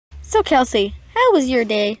So Kelsey, how was your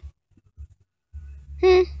day?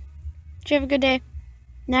 Did you have a good day?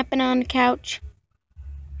 Napping on the couch?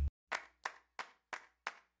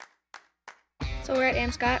 So we're at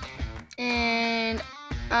Amscot, and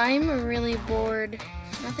I'm really bored.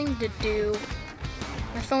 Nothing to do.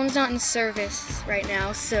 My phone's not in service right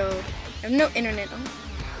now, so I have no internet. Oh,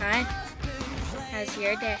 hi. How's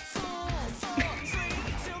your day?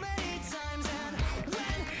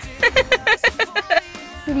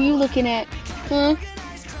 What are you looking at? Huh?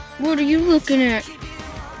 What are you looking at?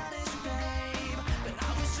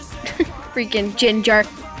 Freaking ginger.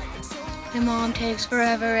 My mom takes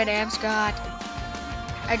forever at Amscot.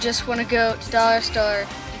 I just want to go to Dollar Store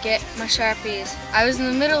to get my Sharpies. I was in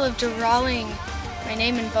the middle of drawing my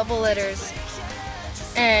name in bubble letters,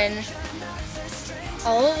 and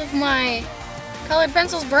all of my colored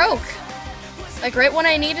pencils broke. Like right when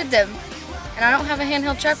I needed them. And I don't have a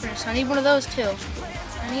handheld sharpener, so I need one of those too.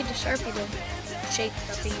 I need a Sharpie to shape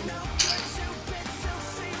stuff in.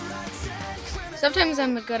 Sometimes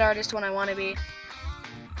I'm a good artist when I want to be.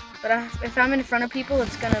 But if I'm in front of people,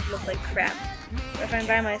 it's going to look like crap. But if I'm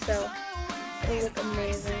by myself, it'll look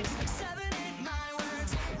amazing.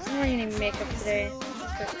 I'm not wearing any makeup today. It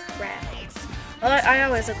looks like crap. Well, I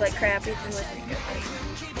always look like crap, even with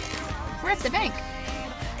makeup. We're at the bank.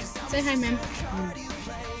 Say hi, ma'am.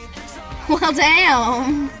 Well,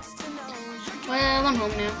 damn. Well, I'm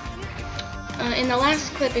home now. In the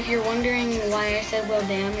last clip, if you're wondering why I said well,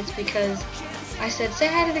 damn, it's because I said, say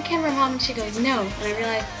hi to the camera, Mom, and she goes, no. And I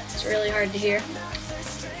realized it's really hard to hear.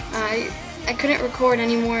 I couldn't record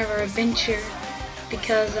any more of our adventure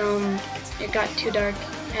because it got too dark.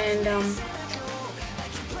 And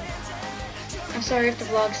I'm sorry if the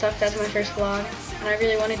vlog sucked. That's my first vlog. And I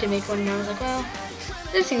really wanted to make one, and I was like, well,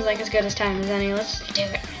 this seems like as good as time as any. Let's do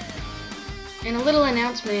it. And a little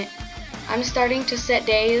announcement, I'm starting to set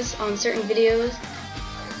days on certain videos.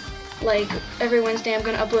 Like every Wednesday I'm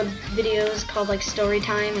going to upload videos called like story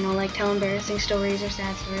time, and I'll like tell embarrassing stories or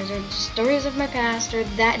sad stories or stories of my past or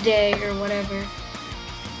that day or whatever.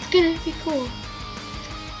 It's going to be cool.